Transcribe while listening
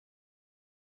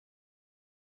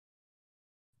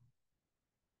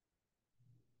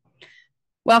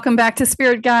Welcome back to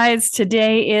Spirit Guides.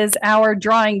 Today is our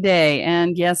drawing day.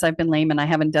 And yes, I've been lame and I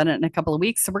haven't done it in a couple of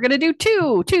weeks. So we're going to do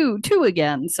two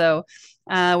again. So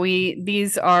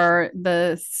these are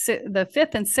the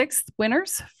fifth and sixth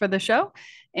winners for the show.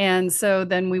 And so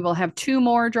then we will have two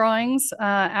more drawings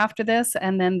after this,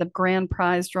 and then the grand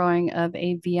prize drawing of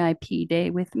a VIP day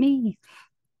with me,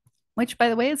 which, by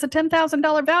the way, is a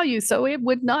 $10,000 value. So it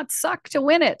would not suck to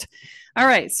win it. All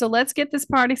right, so let's get this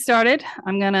party started.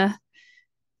 I'm going to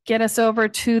get us over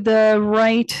to the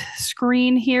right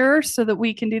screen here so that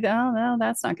we can do that. Oh, no,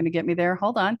 that's not going to get me there.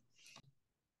 Hold on.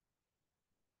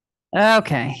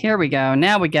 Okay, here we go.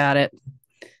 Now we got it.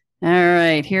 All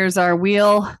right, here's our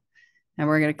wheel. And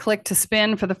we're going to click to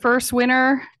spin for the first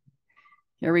winner.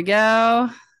 Here we go.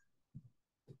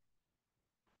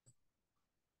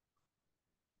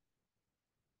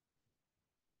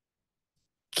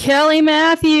 Kelly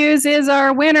Matthews is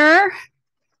our winner.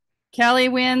 Kelly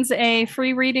wins a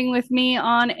free reading with me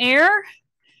on air.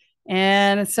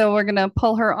 And so we're going to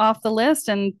pull her off the list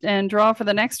and draw for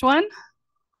the next one.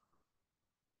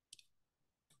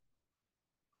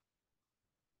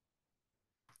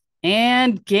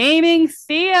 And Gaming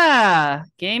Thea.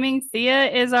 Gaming Thea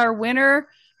is our winner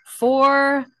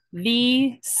for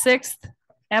the sixth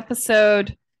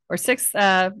episode or sixth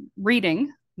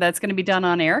reading that's going to be done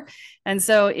on air. And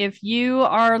so if you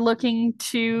are looking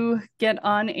to get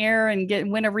on air and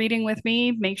win a reading with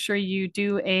me, make sure you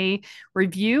do a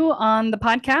review on the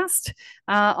podcast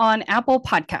on Apple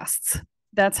Podcasts.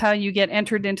 That's how you get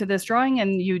entered into this drawing,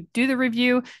 and you do the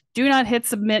review. Do not hit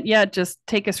submit yet. Just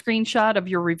take a screenshot of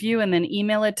your review and then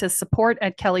email it to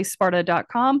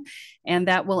support@kellysparta.com, and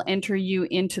that will enter you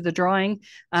into the drawing.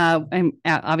 And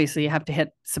obviously you have to hit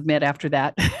submit after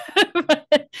that.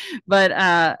 but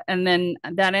and then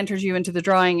that enters you into the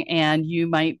drawing, and you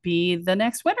might be the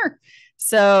next winner.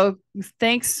 So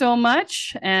thanks so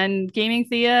much. And Gaming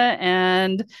Thea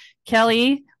and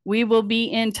Kelly, we will be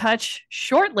in touch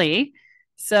shortly.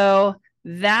 So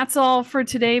that's all for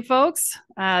today, folks.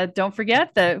 Don't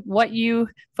forget that what you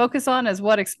focus on is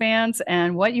what expands,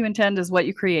 and what you intend is what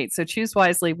you create. So choose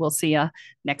wisely. We'll see you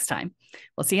next time.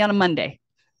 We'll see you on a Monday.